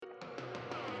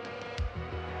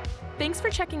Thanks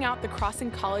for checking out the Crossing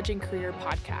College and Career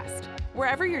podcast.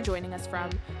 Wherever you're joining us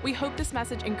from, we hope this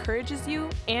message encourages you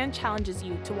and challenges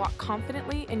you to walk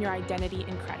confidently in your identity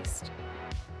in Christ.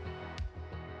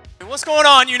 What's going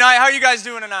on, Unite? How are you guys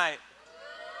doing tonight?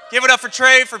 Give it up for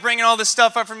Trey for bringing all this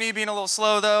stuff up for me, being a little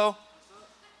slow though.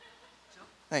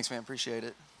 Thanks, man. Appreciate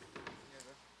it.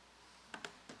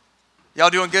 Y'all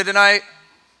doing good tonight?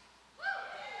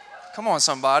 Come on,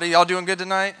 somebody. Y'all doing good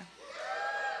tonight?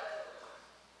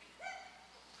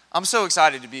 I'm so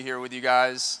excited to be here with you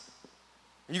guys.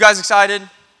 Are you guys excited?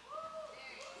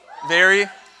 Very?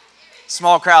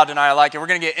 Small crowd tonight. I like it. We're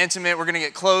going to get intimate. We're going to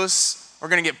get close. We're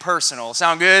going to get personal.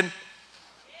 Sound good?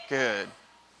 Good.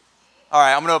 All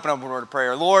right, I'm going to open up a word of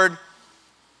prayer. Lord,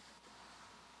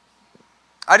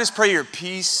 I just pray your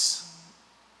peace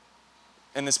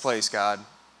in this place, God.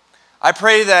 I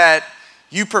pray that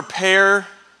you prepare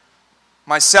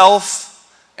myself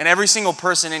and every single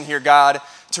person in here, God,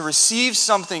 to receive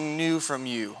something new from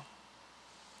you.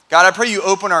 God, I pray you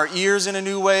open our ears in a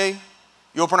new way,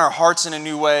 you open our hearts in a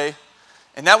new way,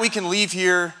 and that we can leave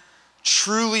here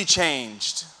truly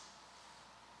changed.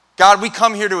 God, we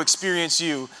come here to experience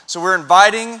you, so we're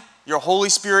inviting your Holy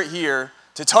Spirit here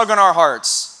to tug on our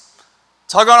hearts,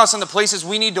 tug on us in the places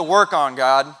we need to work on,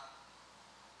 God.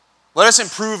 Let us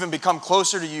improve and become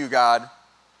closer to you, God.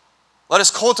 Let us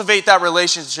cultivate that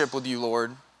relationship with you,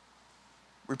 Lord.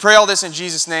 We pray all this in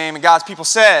Jesus' name, and God's people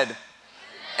said,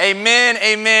 amen,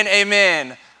 amen,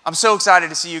 amen. I'm so excited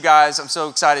to see you guys. I'm so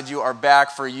excited you are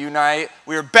back for Unite.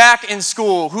 We are back in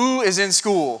school. Who is in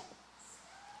school?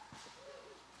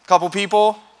 A couple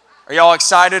people? Are y'all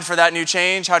excited for that new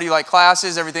change? How do you like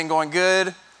classes? Everything going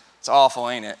good? It's awful,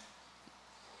 ain't it?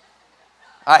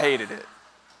 I hated it.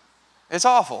 It's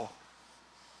awful.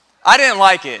 I didn't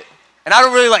like it. And I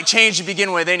don't really like change to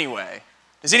begin with anyway.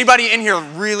 Does anybody in here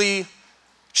really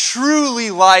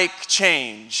truly like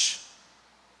change?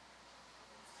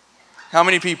 How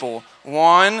many people?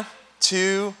 1,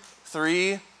 2,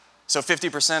 3. So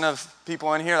 50% of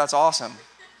people in here, that's awesome.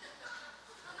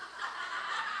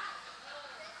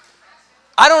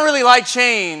 I don't really like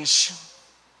change,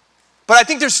 but I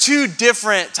think there's two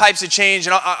different types of change,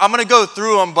 and I'm going to go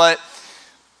through them, but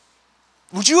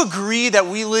would you agree that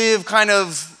we live kind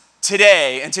of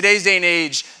today, in today's day and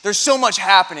age, there's so much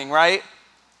happening, right?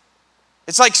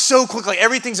 It's like so quickly,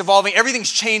 everything's evolving,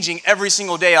 everything's changing every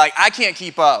single day. Like, I can't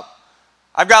keep up.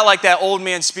 I've got like that old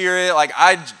man spirit. Like,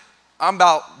 I'm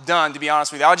about done, to be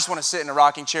honest with you. I just want to sit in a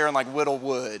rocking chair and like whittle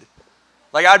wood.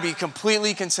 Like, I'd be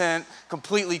completely content,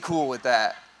 completely cool with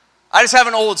that. I just have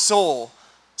an old soul,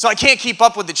 so I can't keep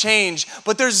up with the change.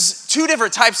 But there's two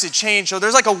different types of change. So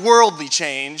there's like a worldly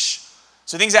change,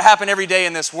 so things that happen every day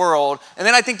in this world. And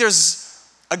then I think there's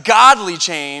a godly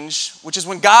change, which is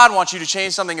when God wants you to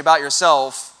change something about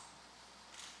yourself,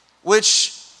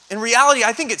 which in reality,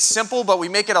 I think it's simple, but we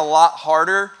make it a lot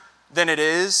harder than it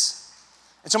is.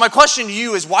 And so my question to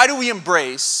you is, why do we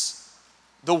embrace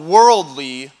the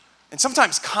worldly and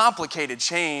sometimes complicated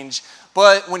change,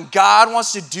 but when God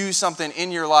wants to do something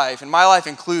in your life, and my life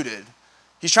included,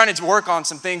 He's trying to work on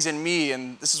some things in me,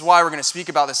 and this is why we're going to speak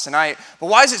about this tonight. But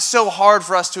why is it so hard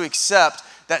for us to accept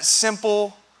that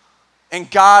simple and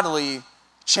godly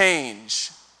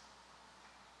change?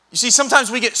 You see, sometimes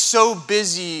we get so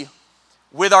busy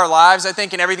with our lives, I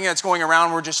think, and everything that's going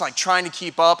around, we're just like trying to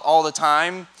keep up all the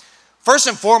time. First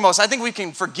and foremost, I think we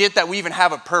can forget that we even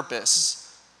have a purpose.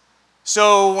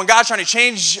 So when God's trying to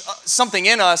change something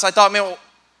in us, I thought, man,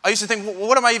 I used to think, well,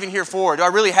 what am I even here for? Do I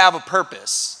really have a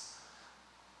purpose?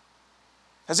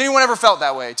 Has anyone ever felt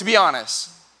that way? To be honest.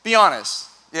 Be honest.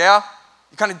 Yeah?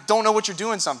 You kind of don't know what you're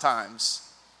doing sometimes.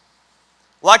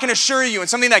 Well, I can assure you, and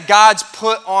something that God's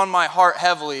put on my heart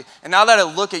heavily, and now that I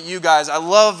look at you guys, I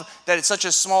love that it's such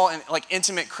a small and like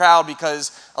intimate crowd,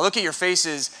 because I look at your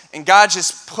faces, and God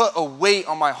just put a weight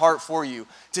on my heart for you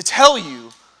to tell you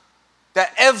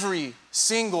that every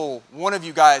single one of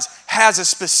you guys has a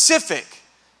specific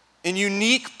and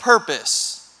unique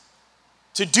purpose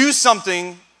to do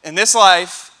something in this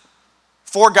life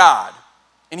for God.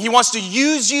 And He wants to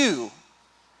use you.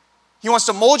 He wants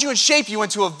to mold you and shape you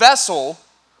into a vessel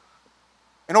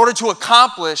in order to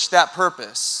accomplish that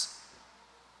purpose.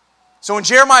 So in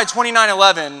Jeremiah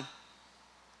 29:11,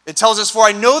 it tells us, "For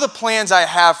I know the plans I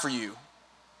have for you,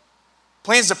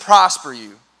 plans to prosper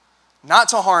you, not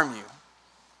to harm you,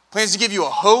 plans to give you a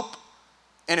hope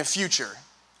and a future."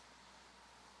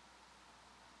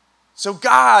 So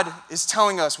God is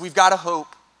telling us we've got a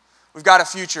hope, we've got a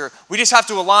future. We just have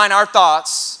to align our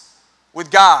thoughts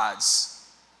with God's.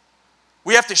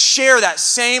 We have to share that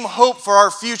same hope for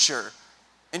our future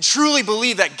and truly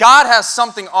believe that God has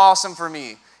something awesome for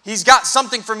me. He's got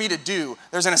something for me to do.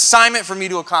 There's an assignment for me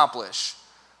to accomplish.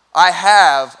 I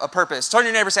have a purpose. Turn to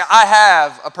your neighbor and say, I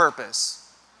have a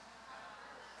purpose.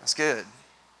 That's good.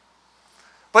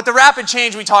 But the rapid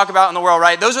change we talk about in the world,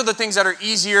 right? Those are the things that are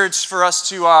easier for us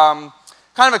to kind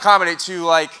of accommodate to,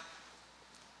 like,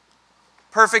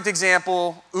 perfect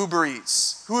example, Uber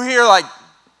Eats. Who here, like,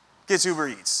 gets Uber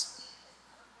Eats?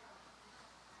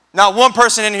 Not one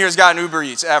person in here has gotten Uber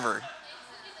Eats ever.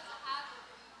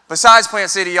 Besides Plant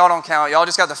City, y'all don't count. Y'all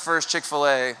just got the first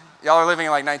Chick-fil-A. Y'all are living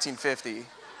in like 1950.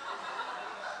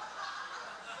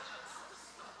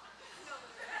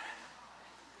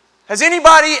 Has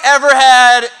anybody ever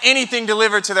had anything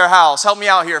delivered to their house? Help me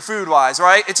out here, food-wise,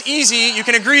 right? It's easy. You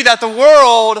can agree that the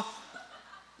world,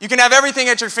 you can have everything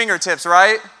at your fingertips,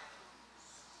 right?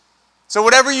 So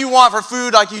whatever you want for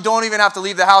food, like, you don't even have to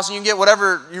leave the house, and you can get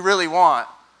whatever you really want.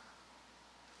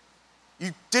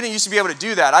 You didn't used to be able to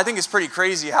do that. I think it's pretty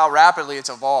crazy how rapidly it's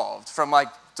evolved from, like,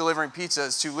 delivering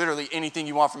pizzas to literally anything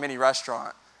you want from any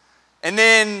restaurant. And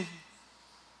then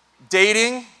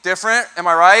dating, different, am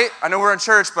I right? I know we're in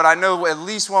church, but I know at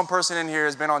least one person in here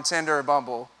has been on Tinder or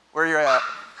Bumble. Where you're at?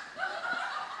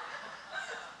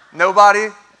 Nobody?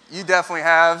 You definitely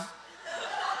have.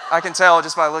 I can tell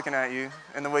just by looking at you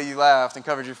and the way you laughed and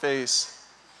covered your face.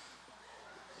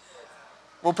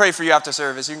 We'll pray for you after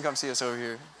service. You can come see us over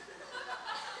here.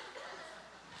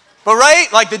 But right,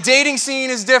 like, the dating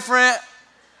scene is different.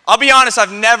 I'll be honest,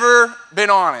 I've never been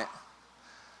on it.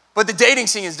 But the dating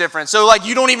scene is different. So, like,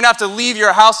 you don't even have to leave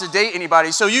your house to date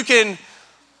anybody. So you can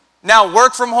now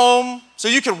work from home. So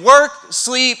you can work,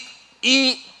 sleep,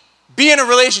 eat, be in a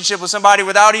relationship with somebody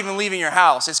without even leaving your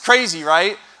house. It's crazy,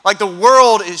 right? Like, the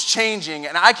world is changing,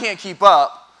 and I can't keep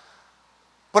up.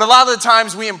 But a lot of the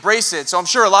times we embrace it. So I'm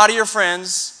sure a lot of your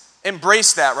friends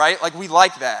embrace that, right? Like, we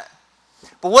like that.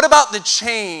 But what about the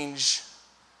change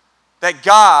that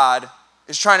God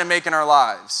is trying to make in our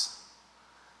lives?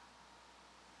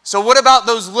 So what about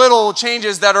those little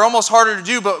changes that are almost harder to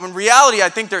do, but in reality, I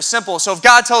think they're simple. So if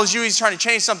God tells you he's trying to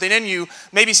change something in you,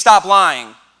 maybe stop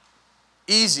lying.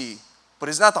 Easy. But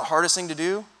it's not the hardest thing to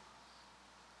do.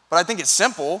 But I think it's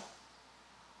simple.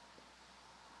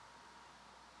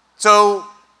 So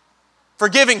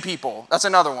forgiving people, that's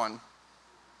another one.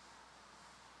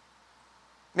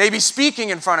 Maybe speaking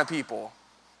in front of people,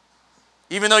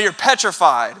 even though you're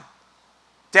petrified,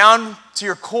 down to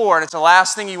your core, and it's the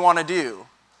last thing you want to do.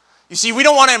 You see, we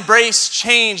don't want to embrace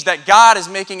change that God is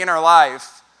making in our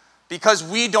life because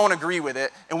we don't agree with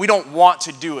it and we don't want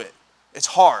to do it. It's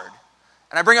hard.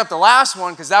 And I bring up the last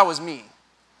one because that was me,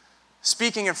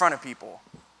 speaking in front of people.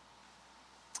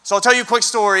 So I'll tell you a quick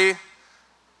story.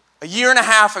 A year and a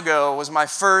half ago was my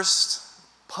first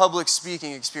public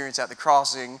speaking experience at the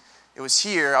Crossing. It was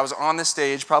here. I was on the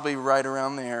stage, probably right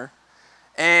around there.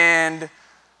 And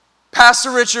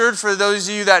Pastor Richard, for those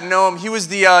of you that know him, he was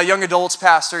the young adults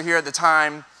pastor here at the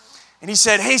time. And he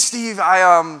said, hey, Steve,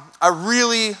 I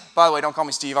really, by the way, don't call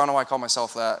me Steve. I don't know why I call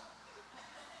myself that.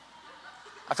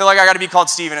 I feel like I got to be called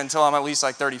Steven until I'm at least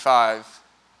like 35.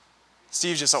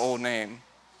 Steve's just an old name.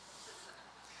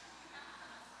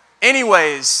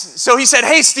 Anyways, so he said,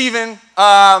 hey, Steven,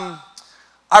 I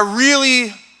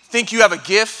really think you have a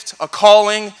gift, a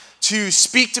calling to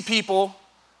speak to people.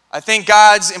 I think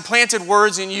God's implanted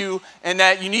words in you and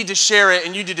that you need to share it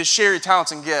and you need to share your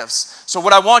talents and gifts. So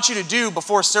what I want you to do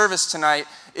before service tonight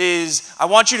is I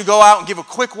want you to go out and give a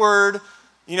quick word,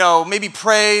 maybe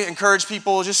pray, encourage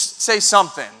people, just say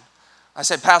something. I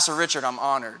said, Pastor Richard, I'm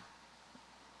honored.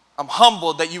 I'm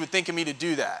humbled that you would think of me to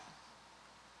do that.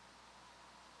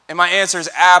 And my answer is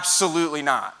absolutely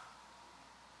not.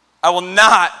 I will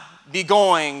not be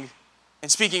going and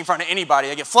speaking in front of anybody.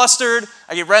 I get flustered.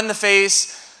 I get red in the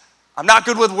face. I'm not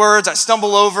good with words. I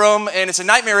stumble over them, and it's a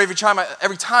nightmare every time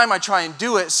I try and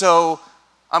do it, so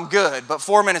I'm good. But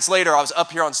 4 minutes later, I was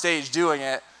up here on stage doing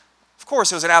it. Of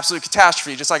course, it was an absolute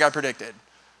catastrophe, just like I predicted.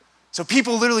 So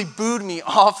people literally booed me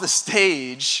off the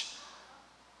stage,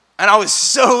 and I was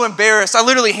so embarrassed. I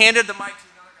literally handed the mic to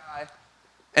another guy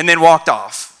and then walked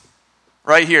off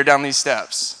right here down these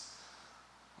steps.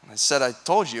 I said, I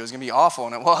told you it was going to be awful,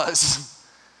 and it was.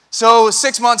 So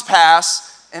 6 months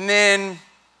pass, and then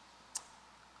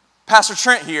Pastor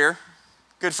Trent here,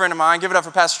 good friend of mine. Give it up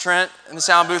for Pastor Trent in the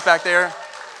sound booth back there.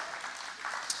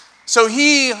 So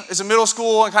he is a middle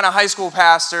school and kind of high school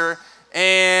pastor,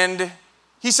 and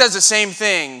he says the same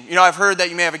thing. I've heard that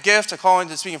you may have a gift, a calling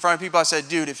to speak in front of people. I said,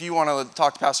 dude, if you want to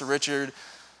talk to Pastor Richard,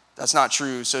 that's not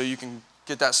true, so you can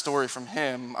get that story from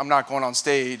him. I'm not going on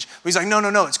stage. But he's like,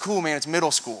 no, it's cool, man. It's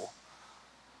middle school.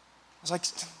 I was like,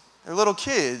 they're little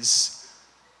kids.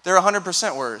 They're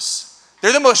 100% worse.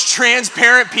 They're the most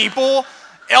transparent people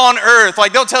on earth.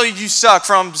 Like, they'll tell you you suck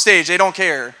from stage. They don't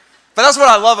care. But that's what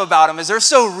I love about them, is they're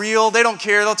so real. They don't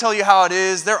care. They'll tell you how it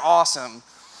is. They're awesome.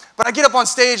 But I get up on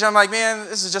stage, and I'm like, man,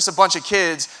 this is just a bunch of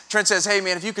kids. Trent says, hey,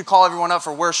 man, if you could call everyone up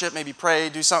for worship, maybe pray,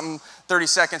 do something 30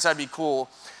 seconds, that'd be cool.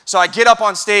 So I get up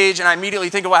on stage, and I immediately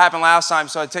think of what happened last time.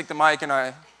 So I take the mic,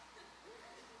 and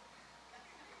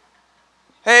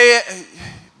hey,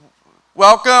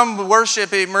 welcome,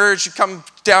 worship, emerge, you come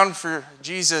down for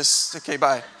Jesus. Okay,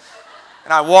 bye.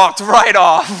 And I walked right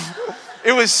off.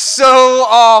 It was so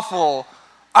awful.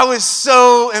 I was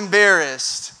so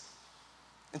embarrassed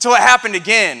until it happened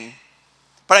again.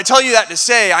 But I tell you that to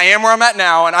say, I am where I'm at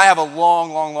now, and I have a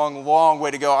long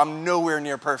way to go. I'm nowhere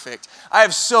near perfect. I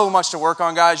have so much to work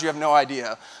on, guys, you have no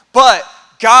idea. But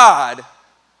God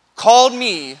called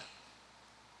me.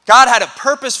 God had a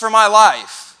purpose for my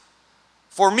life,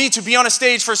 for me to be on a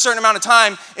stage for a certain amount of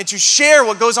time and to share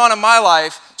what goes on in my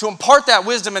life, to impart that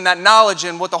wisdom and that knowledge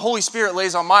and what the Holy Spirit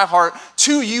lays on my heart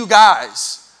to you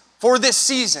guys for this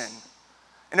season.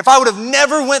 And if I would have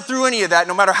never went through any of that,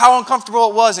 no matter how uncomfortable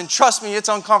it was, and trust me, it's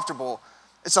uncomfortable.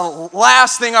 It's the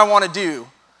last thing I want to do.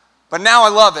 But now I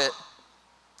love it.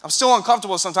 I'm still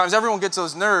uncomfortable sometimes. Everyone gets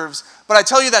those nerves. But I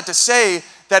tell you that to say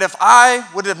that if I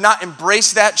would have not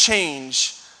embraced that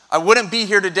change, I wouldn't be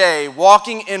here today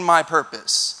walking in my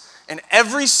purpose. And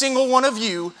every single one of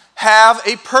you have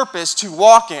a purpose to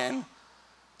walk in.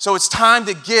 So it's time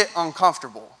to get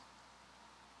uncomfortable.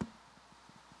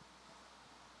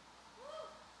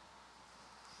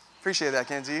 Appreciate that,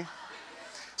 Kenzie.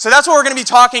 So that's what we're going to be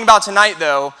talking about tonight,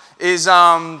 though, is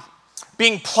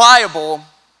being pliable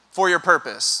for your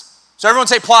purpose. So everyone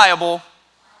say pliable.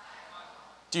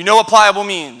 Do you know what pliable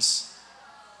means?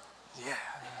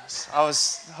 Yes. I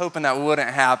was hoping that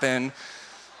wouldn't happen.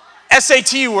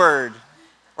 SAT word.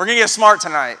 We're going to get smart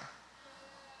tonight.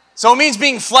 So it means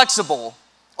being flexible,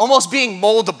 almost being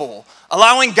moldable,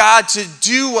 allowing God to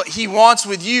do what he wants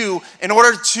with you in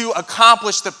order to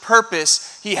accomplish the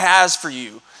purpose he has for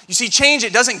you. You see, change,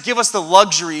 it doesn't give us the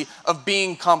luxury of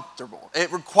being comfortable.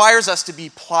 It requires us to be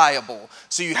pliable.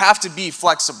 So you have to be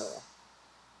flexible,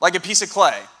 like a piece of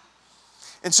clay.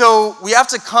 And so we have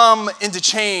to come into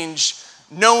change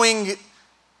knowing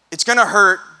it's going to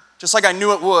hurt, just like I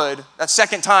knew it would. That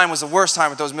second time was the worst time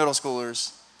with those middle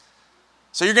schoolers.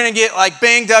 So you're going to get like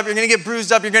banged up, you're going to get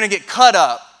bruised up, you're going to get cut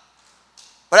up.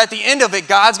 But at the end of it,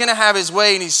 God's going to have his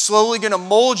way, and he's slowly going to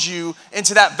mold you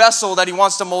into that vessel that he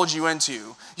wants to mold you into.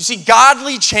 You see,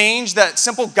 godly change, that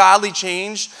simple godly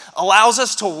change, allows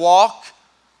us to walk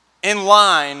in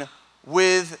line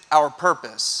with our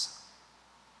purpose.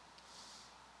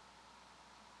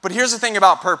 But here's the thing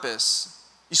about purpose.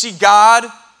 You see, God,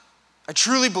 I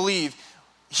truly believe,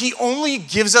 he only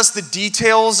gives us the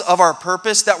details of our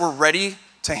purpose that we're ready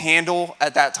to handle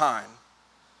at that time.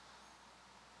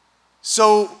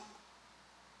 So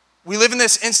we live in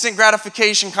this instant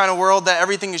gratification kind of world that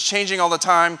everything is changing all the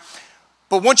time.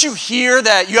 But once you hear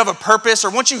that you have a purpose,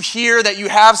 or once you hear that you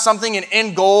have something, an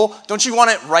end goal, don't you want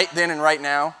it right then and right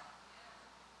now?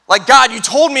 Like, God, you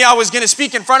told me I was going to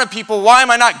speak in front of people. Why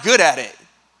am I not good at it?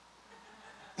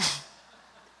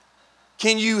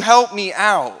 Can you help me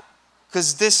out?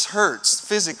 Because this hurts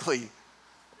physically.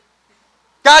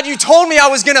 God, you told me I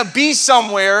was going to be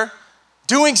somewhere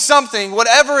doing something,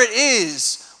 whatever it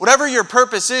is, whatever your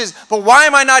purpose is, but why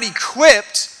am I not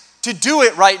equipped to do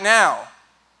it right now?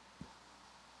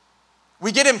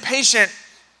 We get impatient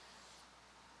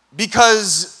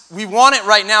because we want it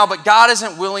right now, but God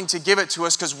isn't willing to give it to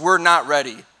us because we're not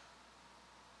ready.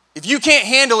 If you can't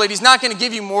handle it, he's not going to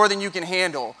give you more than you can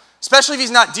handle, especially if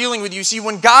he's not dealing with you. See,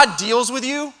 when God deals with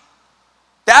you,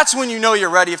 that's when you know you're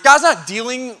ready. If God's not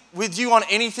dealing with you on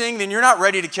anything, then you're not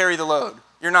ready to carry the load.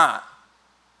 You're not.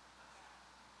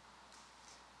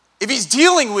 If he's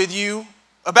dealing with you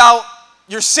about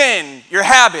your sin, your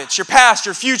habits, your past,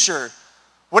 your future,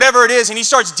 whatever it is, and he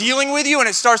starts dealing with you and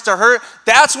it starts to hurt,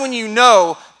 that's when you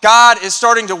know God is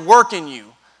starting to work in you.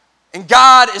 And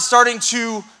God is starting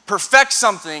to perfect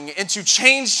something and to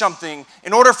change something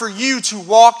in order for you to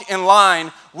walk in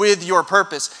line with your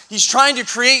purpose. He's trying to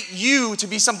create you to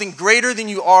be something greater than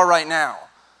you are right now.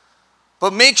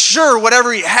 But make sure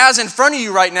whatever he has in front of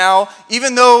you right now,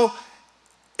 even though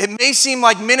it may seem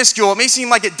like minuscule, it may seem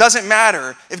like it doesn't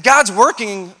matter, if God's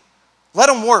working, let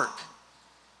him work.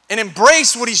 And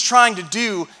embrace what he's trying to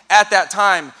do at that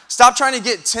time. Stop trying to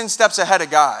get 10 steps ahead of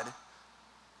God.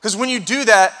 Because when you do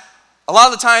that, a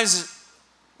lot of the times,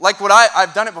 like what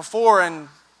I've done it before, and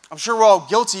I'm sure we're all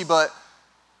guilty, but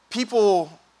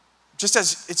people, just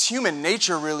as it's human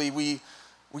nature really, we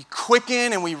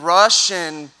quicken and we rush,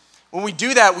 and when we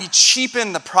do that, we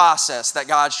cheapen the process that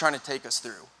God's trying to take us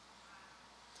through.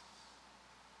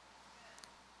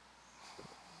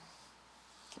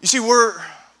 You see,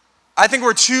 I think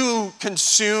we're too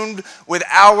consumed with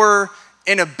our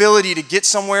inability to get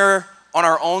somewhere on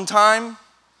our own time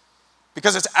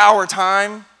because it's our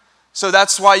time. So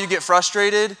that's why you get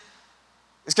frustrated.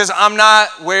 It's because I'm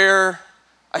not where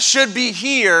I should be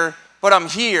here, but I'm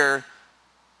here.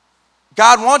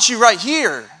 God wants you right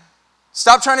here.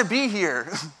 Stop trying to be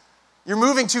here. You're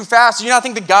moving too fast. Do you not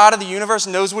think the God of the universe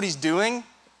knows what he's doing?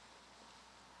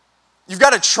 You've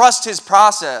got to trust his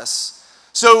process.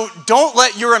 So don't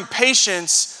let your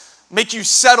impatience make you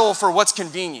settle for what's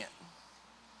convenient.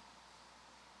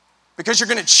 Because you're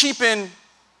going to cheapen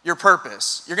your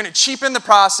purpose. You're going to cheapen the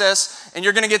process, and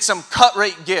you're going to get some cut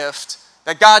rate gift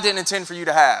that God didn't intend for you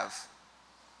to have.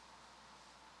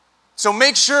 So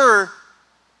make sure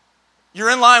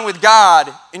you're in line with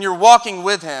God and you're walking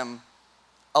with him,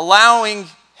 allowing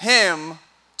him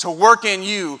to work in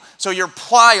you so you're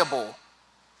pliable.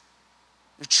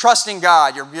 You're trusting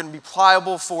God. You're going to be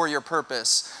pliable for your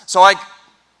purpose. So I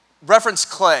reference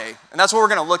clay, and that's what we're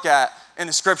going to look at in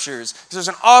the scriptures. There's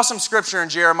an awesome scripture in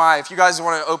Jeremiah. If you guys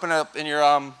want to open it up in your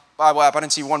Bible app, I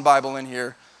didn't see one Bible in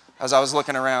here as I was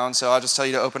looking around, so I'll just tell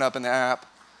you to open up in the app.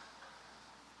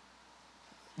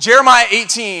 Jeremiah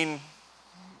 18,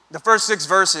 the first 6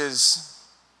 verses,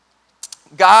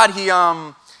 God,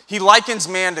 he likens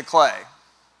man to clay.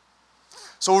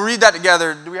 So we'll read that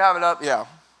together. Do we have it up? Yeah.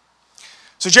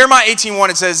 So Jeremiah 18:1,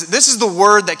 it says, "This is the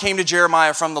word that came to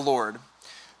Jeremiah from the Lord.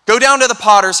 Go down to the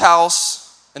potter's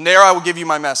house, and there I will give you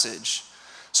my message.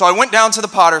 So I went down to the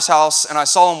potter's house, and I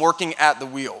saw him working at the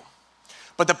wheel.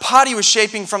 But the pot he was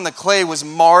shaping from the clay was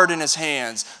marred in his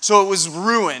hands, so it was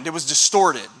ruined, it was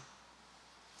distorted.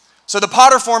 So the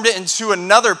potter formed it into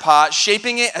another pot,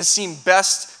 shaping it as seemed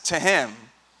best to him.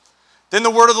 Then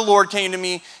the word of the Lord came to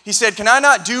me. He said, 'Can I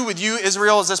not do with you,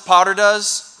 Israel, as this potter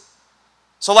does?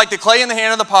 So like the clay in the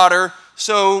hand of the potter,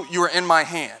 so you are in my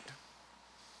hand.'"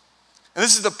 And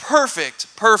this is the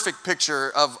perfect picture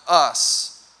of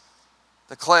us,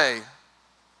 the clay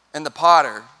and the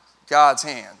potter, God's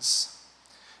hands.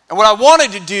 And what I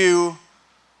wanted to do,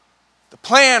 the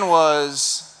plan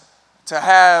was to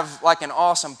have like an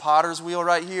awesome potter's wheel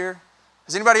right here.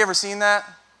 Has anybody ever seen that?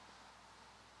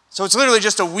 So it's literally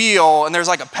just a wheel, and there's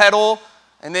like a pedal,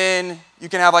 and then you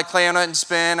can have like clay on it and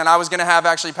spin. And I was going to have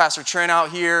actually Pastor Trent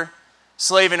out here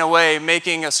slaving away,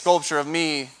 making a sculpture of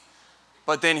me,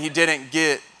 but then he didn't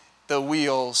get the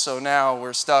wheel, so now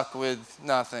we're stuck with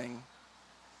nothing.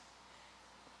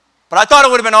 But I thought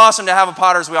it would have been awesome to have a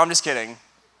potter's wheel. I'm just kidding.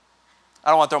 I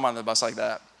don't want to throw him on the bus like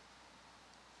that.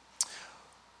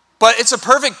 But it's a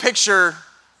perfect picture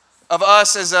of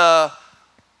us as a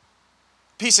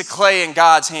piece of clay in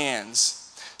God's hands.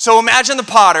 So imagine the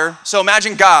potter, so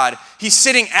imagine God. He's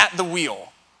sitting at the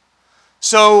wheel.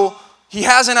 So he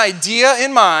has an idea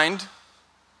in mind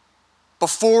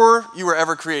before you were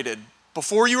ever created.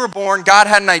 Before you were born, God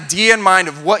had an idea in mind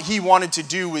of what he wanted to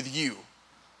do with you.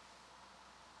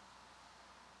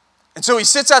 And so he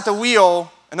sits at the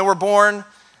wheel, and then we're born,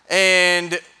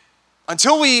 and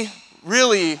until we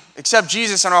really accept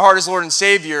Jesus in our heart as Lord and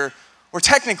Savior, we're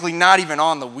technically not even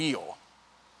on the wheel.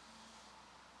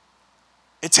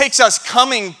 It takes us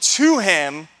coming to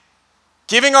him,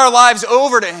 giving our lives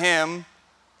over to him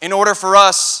in order for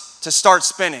us to start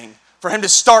spinning, for him to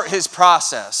start his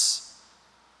process.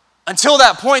 Until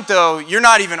that point, though, you're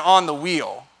not even on the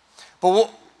wheel.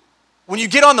 But when you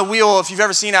get on the wheel, if you've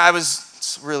ever seen it,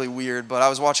 it's really weird, but I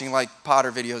was watching like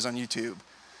potter videos on YouTube.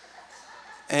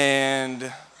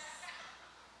 And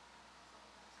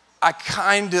I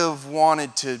kind of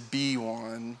wanted to be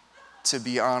one, to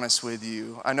be honest with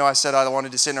you. I know I said I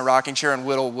wanted to sit in a rocking chair and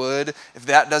whittle wood. If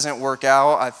that doesn't work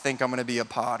out, I think I'm going to be a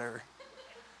potter.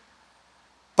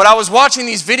 But I was watching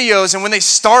these videos, and when they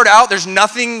start out, there's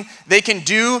nothing they can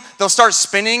do. They'll start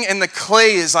spinning, and the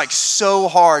clay is like so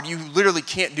hard, you literally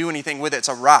can't do anything with it. It's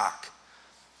a rock.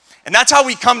 And that's how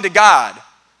we come to God.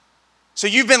 So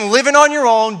you've been living on your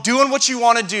own, doing what you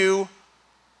want to do,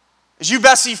 as you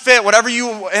best see fit, whatever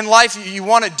you in life you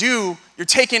want to do, you're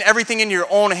taking everything in your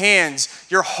own hands.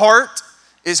 Your heart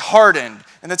is hardened.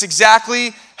 And that's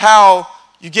exactly how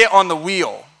you get on the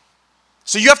wheel.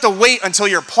 So you have to wait until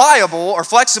you're pliable or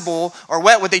flexible or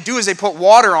wet. What they do is they put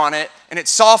water on it and it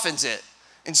softens it.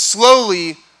 And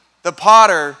slowly the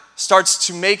potter starts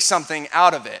to make something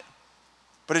out of it.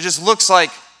 But it just looks like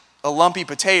a lumpy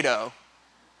potato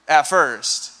at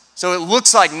first. So it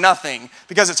looks like nothing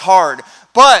because it's hard.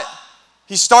 But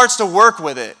he starts to work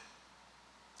with it.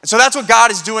 And so that's what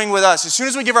God is doing with us. As soon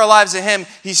as we give our lives to him,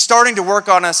 he's starting to work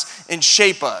on us and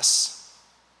shape us.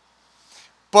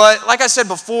 But like I said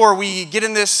before, we get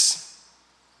in this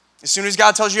As soon as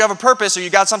God tells you you have a purpose or you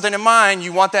got something in mind,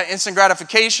 you want that instant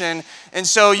gratification, and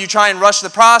so you try and rush the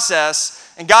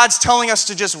process, and God's telling us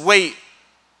to just wait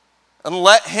and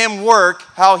let him work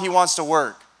how he wants to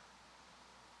work.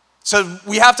 So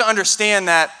we have to understand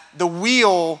that the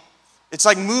wheel, it's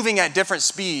like moving at different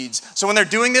speeds. So when they're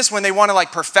doing this, when they want to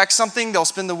like perfect something, they'll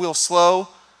spin the wheel slow.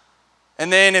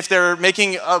 And then if they're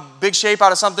making a big shape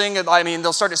out of something,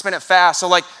 they'll start to spin it fast. So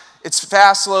like it's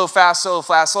fast, slow, fast, slow,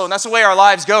 fast, slow. And that's the way our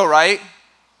lives go, right?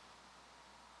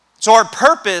 So our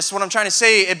purpose, what I'm trying to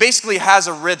say, it basically has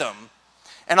a rhythm.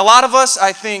 And a lot of us,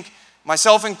 I think,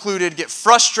 myself included, get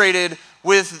frustrated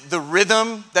with the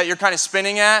rhythm that you're kind of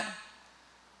spinning at.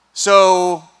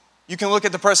 So you can look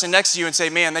at the person next to you and say,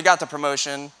 man, they got the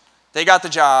promotion, they got the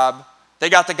job, they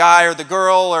got the guy or the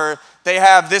girl, or they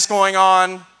have this going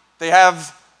on, they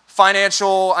have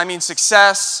financial,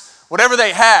 success, whatever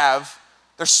they have,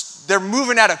 they're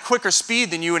moving at a quicker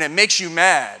speed than you, and it makes you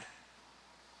mad.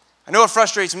 I know it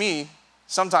frustrates me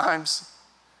sometimes,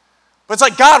 but it's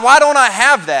like, God, why don't I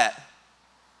have that?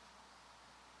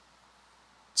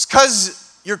 It's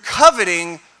because you're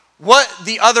coveting what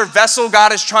the other vessel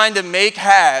God is trying to make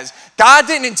has. God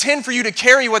didn't intend for you to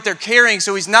carry what they're carrying,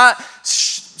 so he's not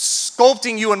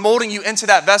sculpting you and molding you into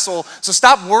that vessel. So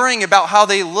stop worrying about how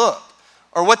they look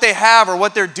or what they have or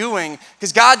what they're doing,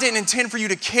 because God didn't intend for you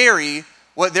to carry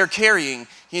what they're carrying.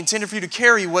 He intended for you to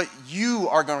carry what you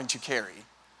are going to carry.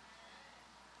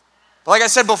 But like I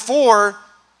said before,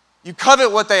 you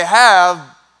covet what they have,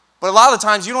 but a lot of the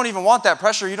times you don't even want that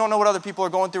pressure. You don't know what other people are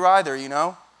going through either, You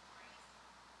don't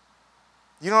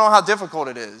know how difficult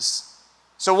it is.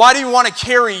 So why do you want to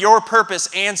carry your purpose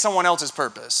and someone else's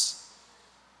purpose?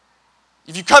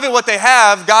 If you covet what they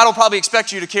have, God will probably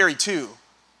expect you to carry too.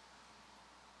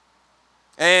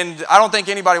 And I don't think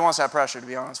anybody wants that pressure, to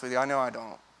be honest with you. I know I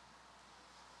don't.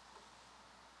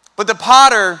 But the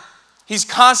potter, he's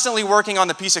constantly working on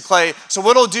the piece of clay. So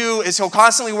what he'll do is he'll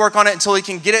constantly work on it until he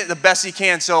can get it the best he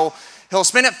can. So he'll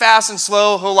spin it fast and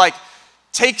slow. He'll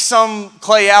take some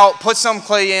clay out, put some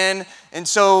clay in. And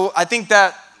so I think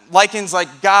that likens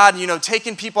God,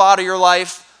 taking people out of your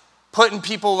life, putting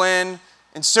people in,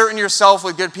 inserting yourself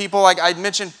with good people. Like I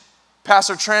mentioned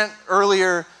Pastor Trent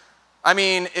earlier.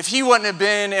 If he wouldn't have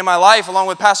been in my life along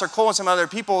with Pastor Cole and some other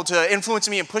people to influence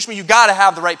me and push me, you got to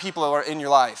have the right people in your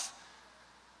life.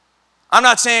 I'm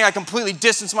not saying I completely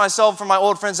distance myself from my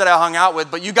old friends that I hung out with,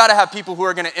 but you got to have people who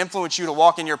are going to influence you to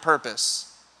walk in your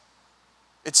purpose.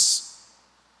 It's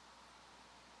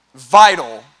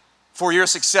vital for your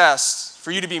success,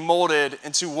 for you to be molded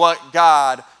into what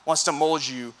God wants to mold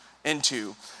you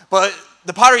into. But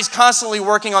the pottery's constantly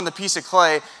working on the piece of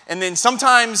clay, and then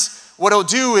sometimes what he'll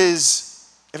do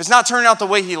is, if it's not turning out the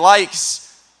way he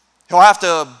likes, he'll have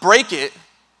to break it,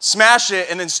 smash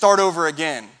it, and then start over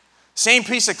again. Same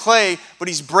piece of clay, but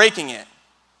he's breaking it.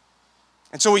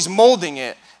 And so he's molding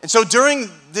it. And so during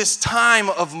this time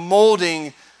of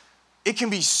molding, it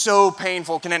can be so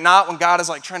painful, can it not, when God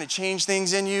is trying to change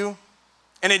things in you?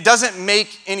 And it doesn't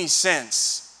make any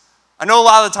sense. I know a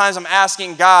lot of the times I'm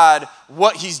asking God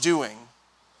what he's doing.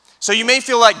 So you may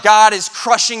feel like God is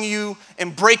crushing you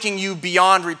and breaking you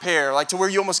beyond repair, to where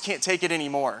you almost can't take it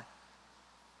anymore.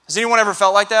 Has anyone ever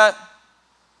felt like that?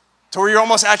 To where you're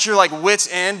almost at your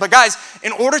wit's end? But guys,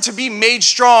 in order to be made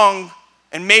strong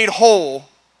and made whole,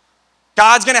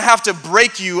 God's gonna have to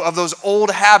break you of those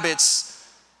old habits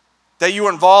that you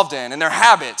were involved in, and they're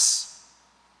habits.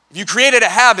 If you created a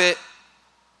habit,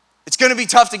 it's gonna be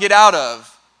tough to get out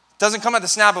of. It doesn't come at the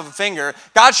snap of a finger.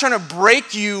 God's trying to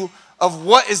break you of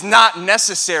what is not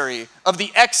necessary, of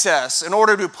the excess, in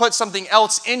order to put something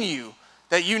else in you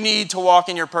that you need to walk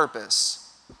in your purpose.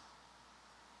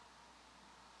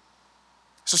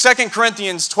 So 2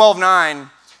 Corinthians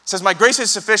 12:9 says, my grace is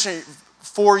sufficient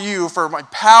for you, for my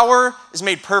power is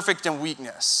made perfect in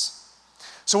weakness.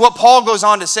 So what Paul goes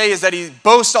on to say is that he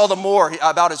boasts all the more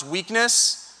about his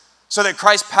weakness so that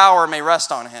Christ's power may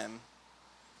rest on him.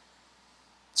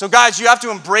 So guys, you have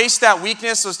to embrace that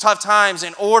weakness, those tough times,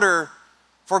 in order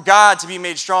for God to be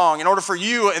made strong, in order for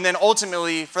you, and then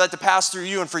ultimately for that to pass through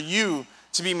you and for you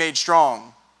to be made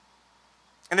strong.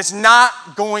 And it's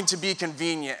not going to be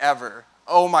convenient ever.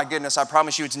 Oh my goodness, I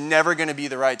promise you, it's never going to be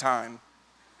the right time.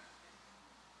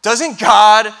 Doesn't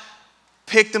God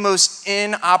pick the most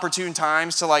inopportune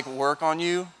times to work on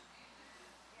you?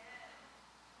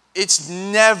 It's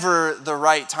never the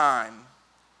right time.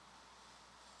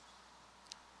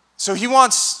 So he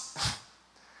wants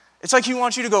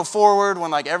you to go forward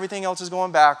when everything else is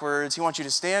going backwards. He wants you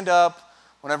to stand up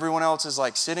when everyone else is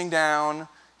sitting down.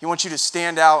 He wants you to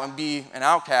stand out and be an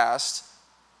outcast.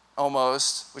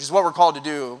 almost, which is what we're called to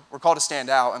do. We're called to stand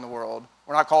out in the world.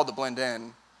 We're not called to blend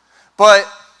in. But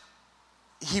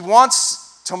he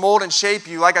wants to mold and shape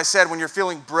you, like I said, when you're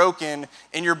feeling broken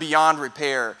and you're beyond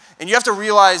repair. And you have to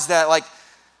realize that, like,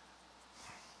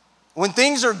 when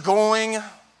things are going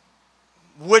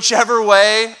whichever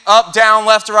way, up, down,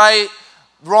 left, right,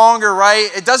 wrong or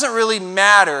right, it doesn't really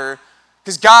matter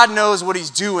because God knows what he's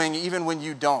doing even when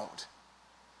you don't.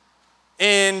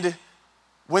 And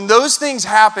when those things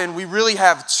happen, we really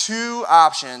have two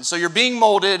options. So you're being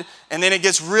molded and then it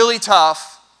gets really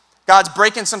tough. God's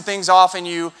breaking some things off in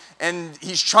you and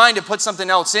he's trying to put something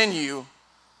else in you.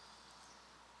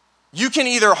 You can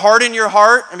either harden your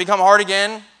heart and become hard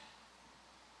again,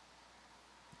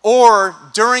 or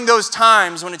during those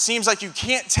times when it seems like you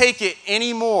can't take it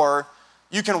anymore,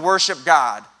 you can worship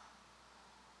God.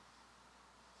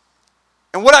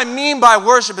 And what I mean by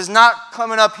worship is not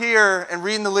coming up here and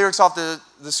reading the lyrics off the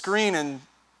screen and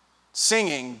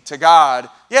singing to God.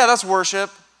 Yeah, that's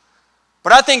worship.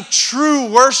 But I think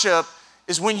true worship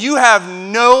is when you have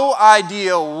no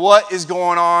idea what is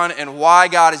going on and why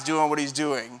God is doing what he's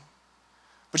doing.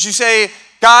 But you say,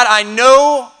 God,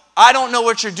 I don't know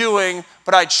what you're doing,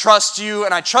 but I trust you,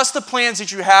 and I trust the plans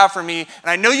that you have for me,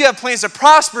 and I know you have plans to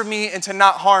prosper me and to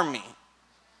not harm me.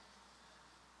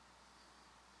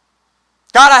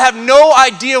 God, I have no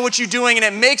idea what you're doing, and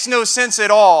it makes no sense at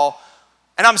all,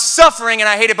 and I'm suffering, and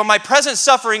I hate it, but my present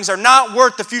sufferings are not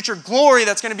worth the future glory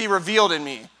that's going to be revealed in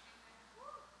me.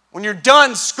 When you're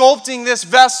done sculpting this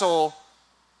vessel,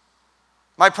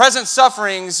 my present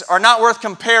sufferings are not worth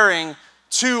comparing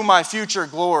to my future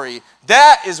glory.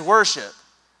 That is worship,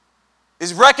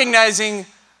 is recognizing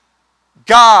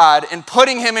God and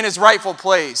putting him in his rightful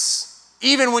place,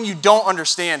 even when you don't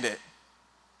understand it.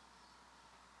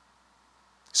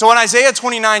 So in Isaiah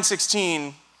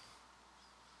 29:16,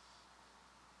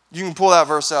 you can pull that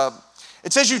verse up.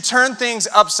 It says you turn things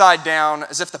upside down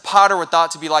as if the potter were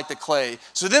thought to be like the clay.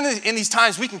 So then in these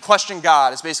times we can question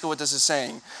God, is basically what this is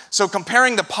saying. So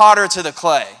comparing the potter to the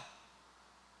clay.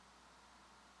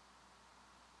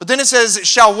 But then it says,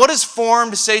 shall what is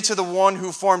formed say to the one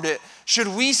who formed it? Should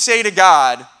we say to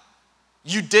God,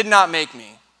 you did not make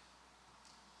me?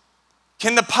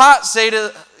 Can the clay say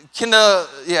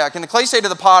to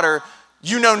the potter,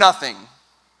 you know nothing?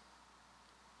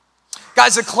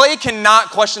 Guys, the clay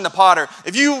cannot question the potter.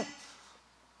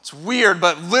 It's weird,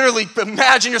 but literally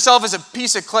imagine yourself as a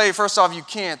piece of clay. First off, you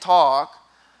can't talk.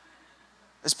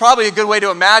 It's probably a good way to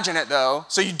imagine it, though,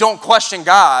 so you don't question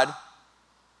God.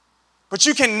 But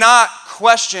you cannot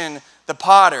question the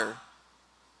potter.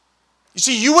 You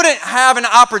see, you wouldn't have an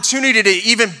opportunity to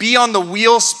even be on the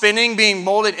wheel spinning, being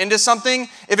molded into something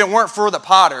if it weren't for the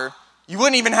potter. You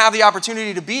wouldn't even have the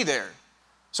opportunity to be there.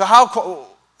 So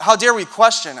how dare we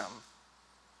question him?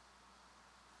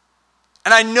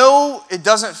 And I know it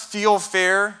doesn't feel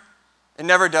fair. It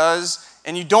never does.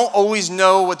 And you don't always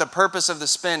know what the purpose of the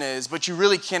spin is, but you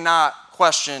really cannot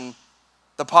question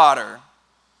the potter.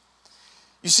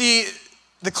 You see,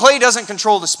 the clay doesn't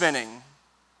control the spinning.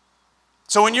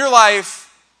 So in your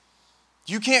life,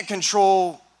 you can't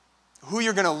control who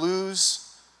you're going to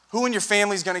lose, who in your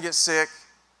family is going to get sick,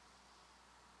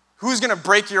 who's going to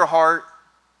break your heart.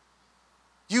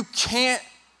 You can't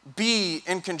be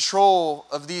in control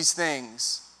of these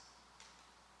things.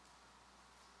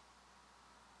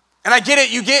 And I get it,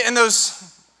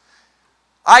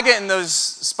 I get in those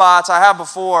spots, I have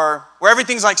before, where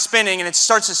everything's like spinning and it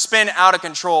starts to spin out of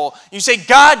control. You say,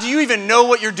 God, do you even know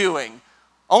what you're doing?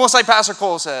 Almost like Pastor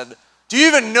Cole said, do you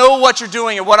even know what you're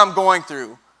doing and what I'm going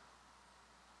through?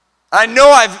 I know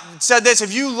I've said this,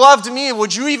 if you loved me,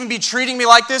 would you even be treating me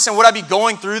like this and would I be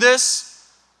going through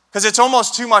this? Because it's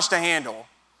almost too much to handle.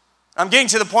 I'm getting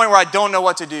to the point where I don't know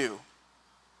what to do.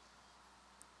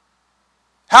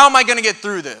 How am I going to get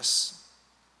through this?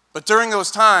 But during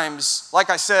those times, like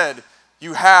I said,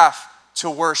 you have to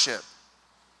worship.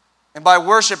 And by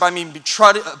worship, I mean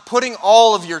putting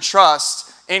all of your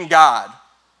trust in God.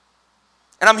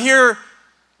 And I'm here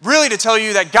really to tell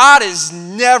you that God is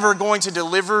never going to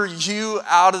deliver you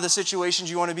out of the situations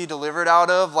you want to be delivered out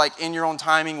of, like in your own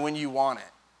timing when you want it.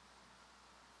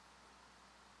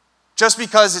 Just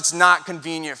because it's not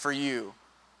convenient for you.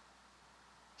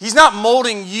 He's not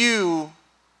molding you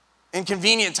in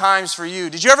convenient times for you.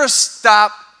 Did you ever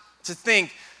stop to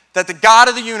think that the God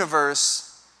of the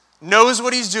universe knows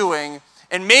what he's doing,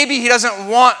 and maybe he doesn't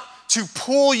want to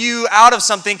pull you out of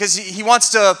something because he wants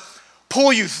to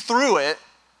pull you through it,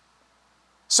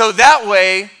 so that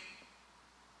way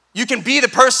you can be the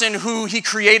person who he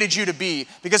created you to be.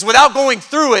 Because without going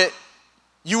through it,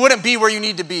 you wouldn't be where you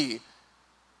need to be.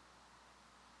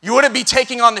 You wouldn't be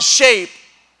taking on the shape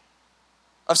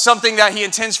of something that he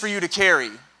intends for you to carry.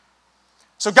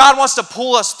 So God wants to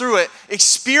pull us through it.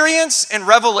 Experience and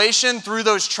revelation through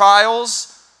those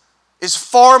trials is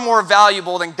far more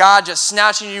valuable than God just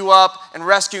snatching you up and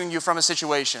rescuing you from a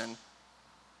situation.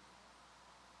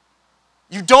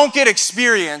 You don't get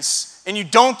experience and you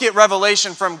don't get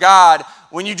revelation from God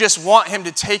when you just want him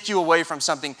to take you away from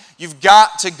something. You've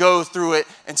got to go through it,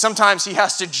 and sometimes he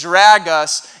has to drag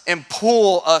us and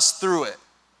pull us through it.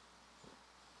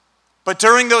 But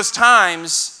during those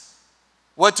times,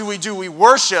 what do? We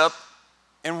worship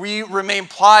and we remain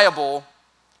pliable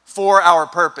for our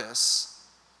purpose.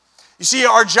 You see,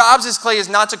 our jobs as clay is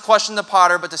not to question the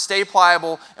potter, but to stay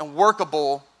pliable and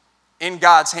workable in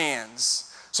God's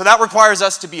hands. So that requires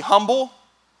us to be humble,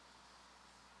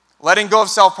 letting go of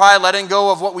self-pride, letting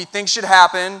go of what we think should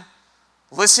happen,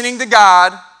 listening to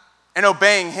God, and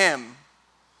obeying him.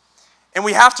 And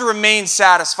we have to remain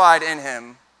satisfied in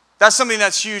him. That's something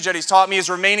that's huge that he's taught me, is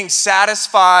remaining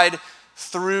satisfied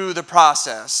through the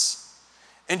process.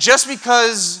 And just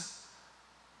because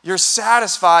you're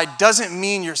satisfied doesn't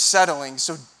mean you're settling,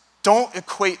 so don't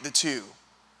equate the two.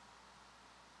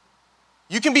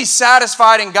 You can be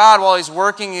satisfied in God while he's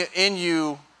working in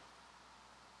you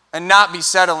and not be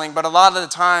settling, but a lot of the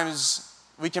times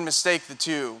we can mistake the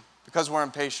two because we're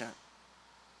impatient.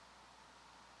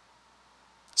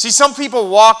 See, some people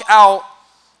walk out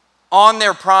on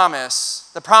their promise,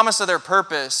 the promise of their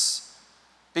purpose,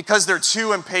 because they're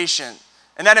too impatient.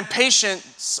 And that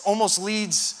impatience almost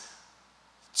leads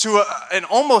to an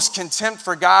almost contempt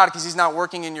for God because he's not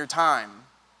working in your time.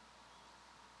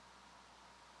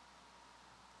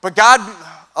 But God,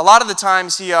 a lot of the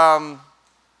times,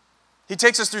 he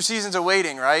takes us through seasons of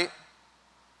waiting, right?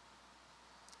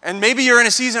 And maybe you're in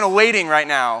a season of waiting right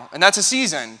now, and that's a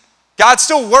season. God's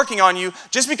still working on you.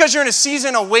 Just because you're in a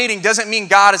season of waiting doesn't mean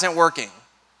God isn't working.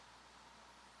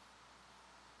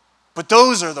 But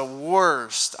those are the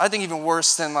worst. I think even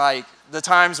worse than like the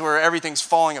times where everything's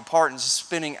falling apart and just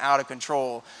spinning out of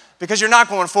control. Because you're not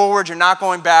going forward, you're not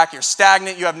going back, you're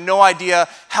stagnant, you have no idea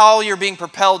how you're being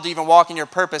propelled to even walk in your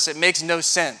purpose. It makes no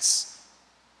sense.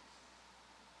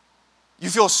 You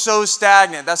feel so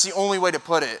stagnant. That's the only way to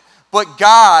put it. But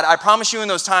God, I promise you in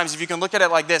those times, if you can look at it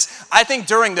like this, I think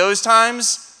during those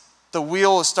times, the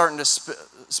wheel is starting to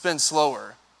spin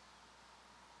slower.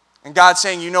 And God's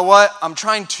saying, you know what? I'm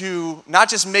trying to not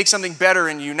just make something better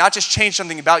in you, not just change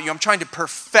something about you. I'm trying to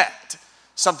perfect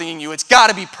something in you. It's got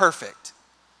to be perfect.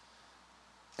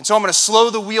 And so I'm going to slow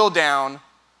the wheel down.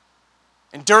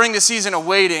 And during the season of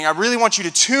waiting, I really want you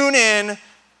to tune in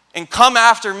and come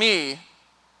after me,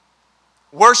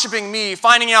 worshiping me,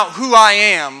 finding out who I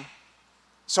am,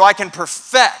 so I can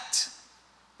perfect,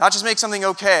 not just make something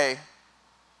okay,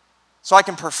 so I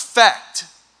can perfect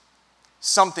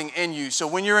something in you. So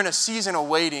when you're in a season of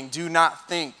waiting, do not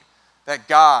think that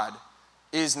God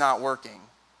is not working.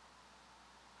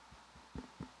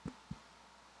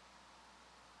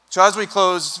 So as we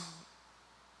close,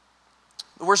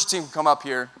 the worship team can come up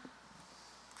here.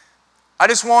 I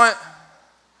just want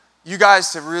you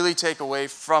guys to really take away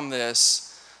from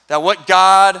this that what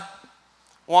God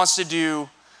wants to do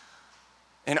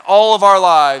in all of our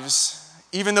lives,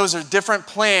 even though there's a different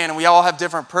plan and we all have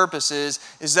different purposes,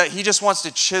 is that he just wants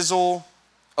to chisel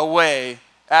away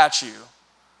at you,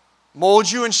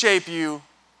 mold you and shape you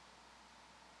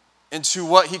into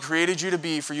what he created you to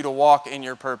be for you to walk in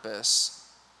your purpose.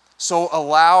 So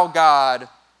allow God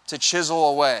to chisel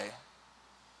away.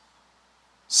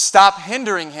 Stop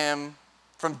hindering him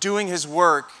from doing his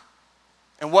work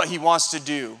and what he wants to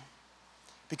do,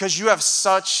 because you have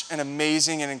such an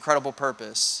amazing and incredible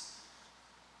purpose.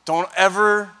 Don't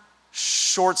ever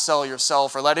short sell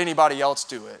yourself or let anybody else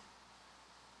do it.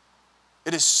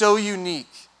 It is so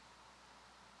unique.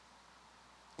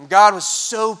 And God was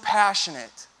so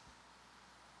passionate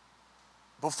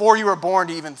before you were born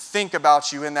to even think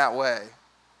about you in that way.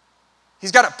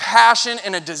 He's got a passion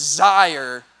and a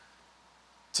desire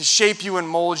to shape you and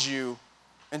mold you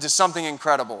into something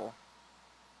incredible.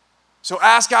 So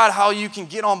ask God how you can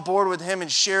get on board with him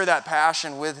and share that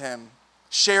passion with him.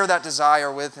 Share that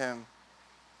desire with him.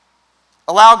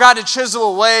 Allow God to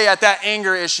chisel away at that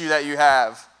anger issue that you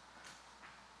have.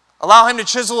 Allow him to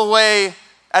chisel away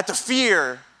at the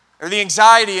fear or the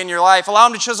anxiety in your life. Allow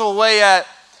him to chisel away at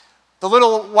the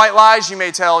little white lies you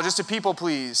may tell just to people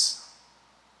please.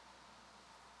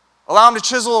 Allow him to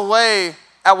chisel away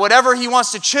at whatever he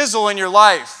wants to chisel in your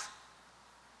life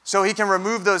so he can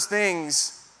remove those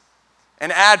things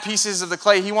and add pieces of the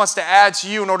clay he wants to add to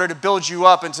you in order to build you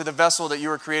up into the vessel that you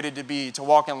were created to be, to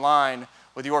walk in line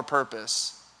with your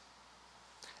purpose.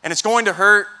 And it's going to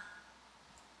hurt,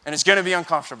 and it's going to be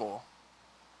uncomfortable.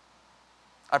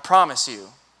 I promise you.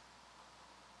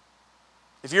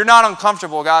 If you're not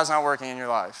uncomfortable, God's not working in your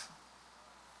life.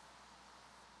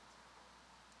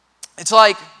 It's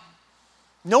like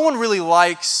no one really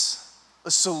likes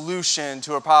a solution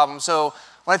to a problem. So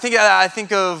when I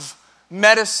think of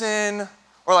medicine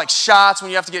or like shots, when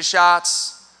you have to get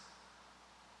shots.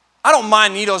 I don't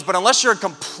mind needles, but unless you're a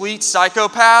complete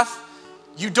psychopath,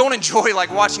 you don't enjoy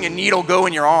like watching a needle go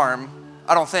in your arm,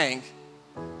 I don't think.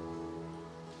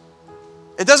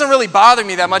 It doesn't really bother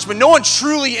me that much, but no one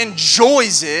truly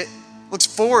enjoys it, looks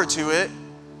forward to it.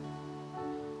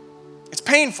 It's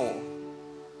painful.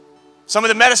 Some of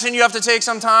the medicine you have to take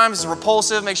sometimes is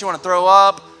repulsive, makes you want to throw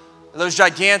up. Those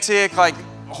gigantic like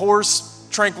horse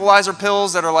tranquilizer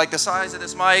pills that are like the size of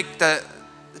this mic, that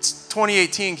it's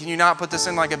 2018, can you not put this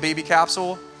in like a baby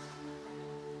capsule?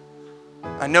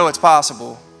 I know it's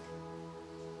possible.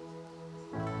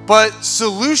 But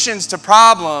solutions to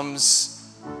problems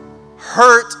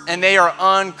hurt and they are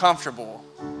uncomfortable.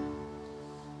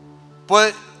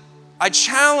 But I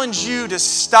challenge you to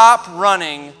stop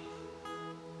running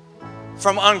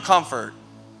from uncomfort.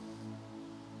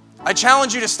 I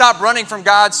challenge you to stop running from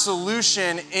God's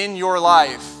solution in your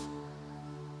life.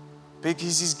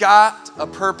 Because He's got a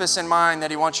purpose in mind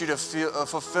that He wants you to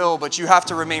fulfill, but you have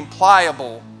to remain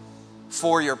pliable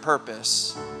for your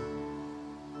purpose.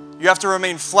 You have to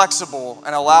remain flexible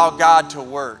and allow God to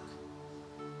work.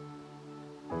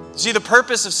 See, the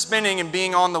purpose of spinning and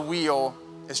being on the wheel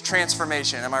is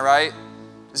transformation. Am I right?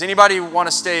 Does anybody want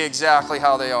to stay exactly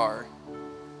how they are?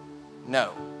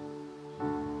 No.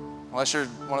 Unless you're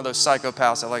one of those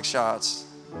psychopaths that like shots.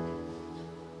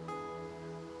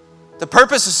 The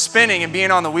purpose of spinning and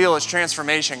being on the wheel is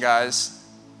transformation, guys.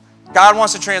 God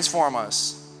wants to transform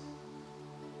us.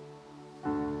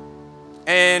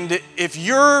 And if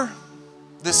you're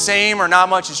the same or not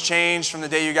much has changed from the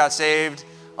day you got saved,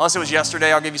 unless it was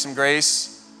yesterday, I'll give you some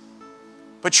grace.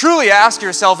 But truly ask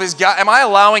yourself, am I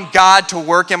allowing God to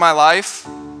work in my life?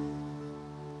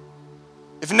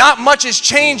 If not much is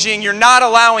changing, you're not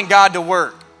allowing God to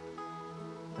work.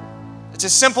 It's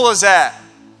as simple as that.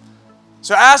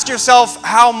 So ask yourself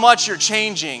how much you're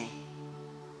changing.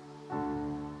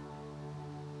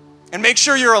 And make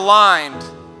sure you're aligned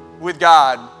with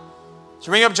God.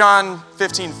 So bring up John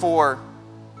 15:4.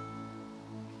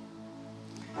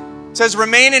 It says,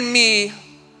 "Remain in me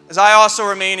as I also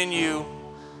remain in you.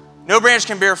 No branch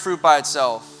can bear fruit by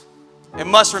itself. It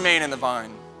must remain in the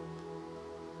vine.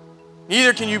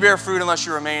 Neither can you bear fruit unless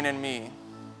you remain in me."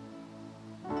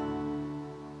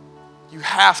 You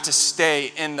have to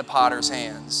stay in the potter's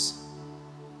hands.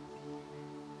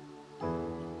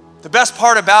 The best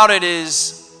part about it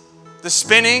is the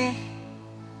spinning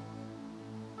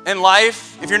in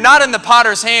life. If you're not in the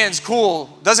potter's hands, cool.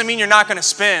 Doesn't mean you're not going to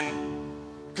spin,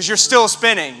 because you're still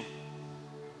spinning.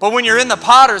 But when you're in the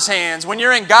potter's hands, when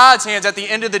you're in God's hands, at the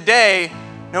end of the day,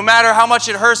 no matter how much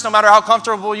it hurts, no matter how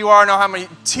comfortable you are, no matter how many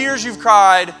tears you've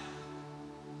cried,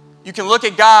 you can look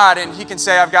at God and He can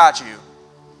say, "I've got you.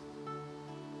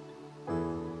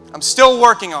 I'm still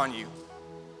working on you.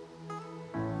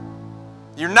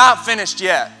 You're not finished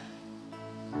yet."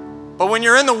 But when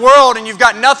you're in the world and you've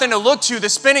got nothing to look to, the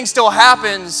spinning still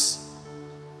happens,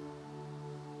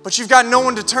 but you've got no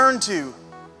one to turn to.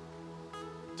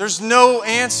 There's no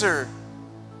answer.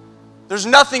 There's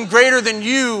nothing greater than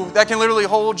you that can literally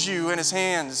hold you in His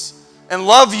hands and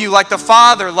love you like the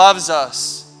Father loves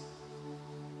us.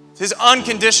 His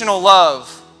unconditional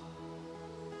love.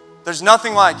 There's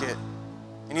nothing like it.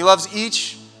 And He loves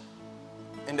each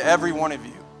and every one of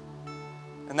you.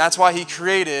 And that's why He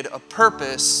created a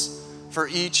purpose for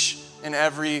each and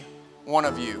every one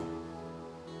of you.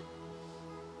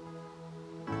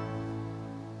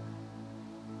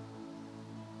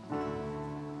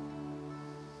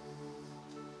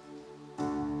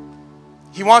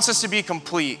 He wants us to be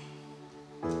complete.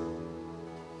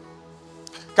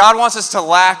 God wants us to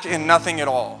lack in nothing at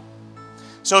all.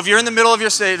 So if you're in the middle of your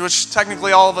stage, which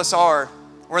technically all of us are,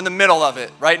 we're in the middle of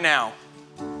it right now.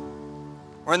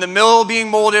 We're in the middle of being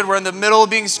molded. We're in the middle of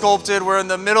being sculpted. We're in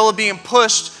the middle of being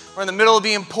pushed. We're in the middle of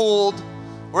being pulled.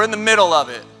 We're in the middle of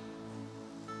it.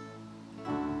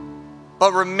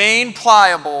 But remain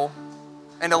pliable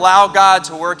and allow God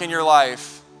to work in your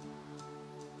life.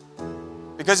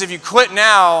 Because if you quit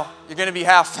now, you're going to be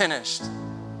half finished.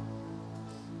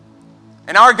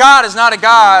 And our God is not a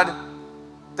God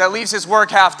that leaves His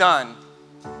work half done.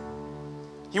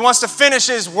 He wants to finish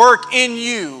His work in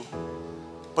you,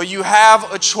 but you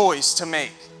have a choice to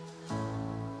make.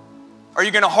 Are you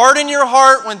going to harden your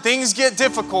heart when things get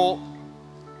difficult,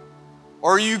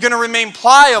 or are you going to remain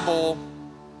pliable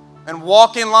and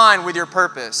walk in line with your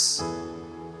purpose?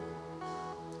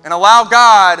 and allow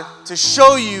God to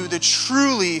show you the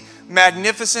truly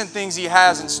magnificent things He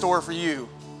has in store for you.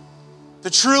 The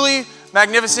truly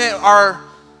magnificent are,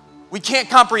 we can't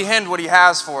comprehend what He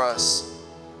has for us.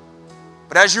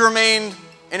 But as you remain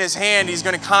in His hand, He's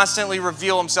going to constantly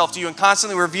reveal Himself to you and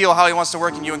constantly reveal how He wants to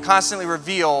work in you and constantly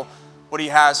reveal what He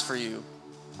has for you.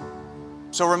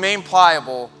 So remain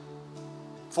pliable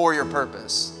for your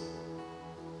purpose.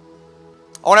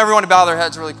 I want everyone to bow their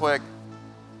heads really quick.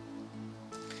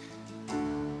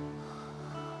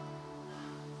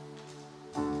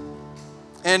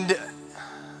 And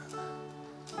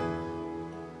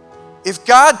if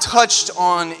God touched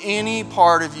on any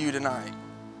part of you tonight,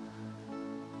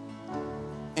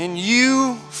 and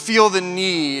you feel the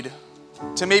need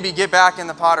to maybe get back in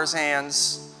the potter's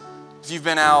hands if you've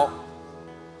been out,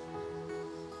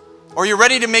 or you're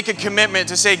ready to make a commitment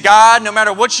to say, God, no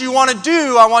matter what you want to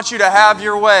do, I want you to have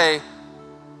your way.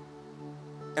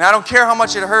 And I don't care how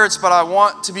much it hurts, but I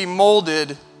want to be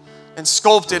molded and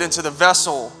sculpted into the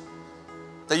vessel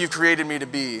that you've created me to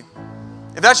be.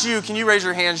 If that's you, can you raise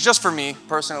your hands just for me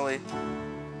personally?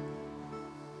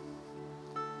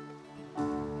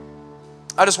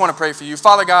 I just want to pray for you.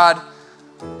 Father God,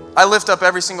 I lift up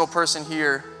every single person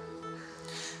here.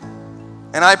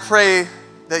 And I pray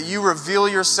that you reveal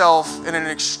yourself in an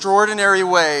extraordinary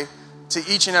way to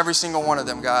each and every single one of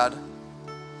them, God.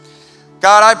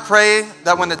 God, I pray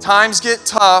that when the times get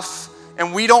tough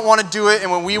and we don't want to do it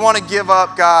and when we want to give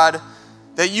up, God,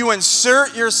 that you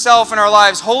insert yourself in our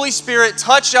lives. Holy Spirit,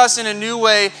 touch us in a new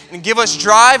way and give us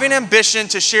drive and ambition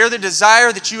to share the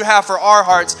desire that you have for our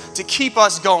hearts to keep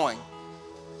us going.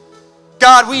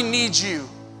 God, we need you.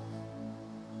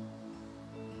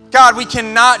 God, we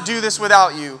cannot do this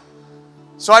without you.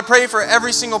 So I pray for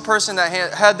every single person that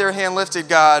had their hand lifted,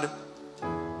 God,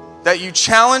 that you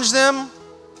challenge them,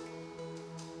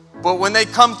 but when they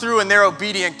come through and they're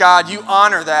obedient, God, you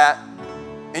honor that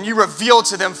and you reveal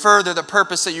to them further the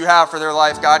purpose that you have for their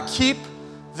life, God. Keep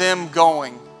them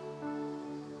going.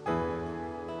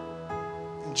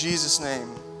 In Jesus' name,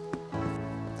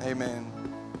 amen.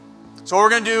 So what we're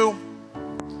going to do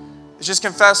is just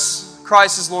confess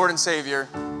Christ as Lord and Savior.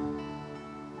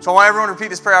 So I want everyone to repeat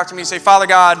this prayer after me. Say, Father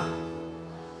God,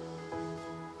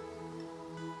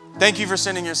 thank you for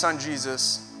sending your Son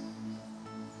Jesus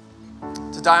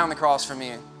to die on the cross for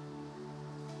me.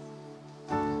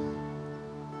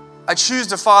 I choose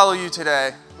to follow you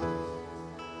today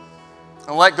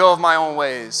and let go of my own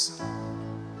ways.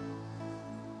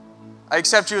 I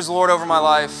accept you as Lord over my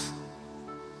life,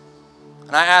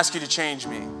 and I ask you to change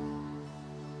me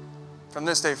from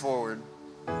this day forward.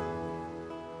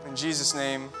 In Jesus'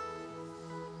 name,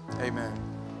 amen.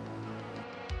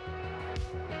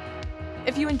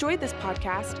 If you enjoyed this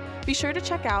podcast, be sure to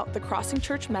check out the Crossing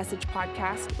Church Message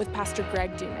podcast with Pastor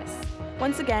Greg Dumas.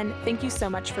 Once again, thank you so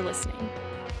much for listening.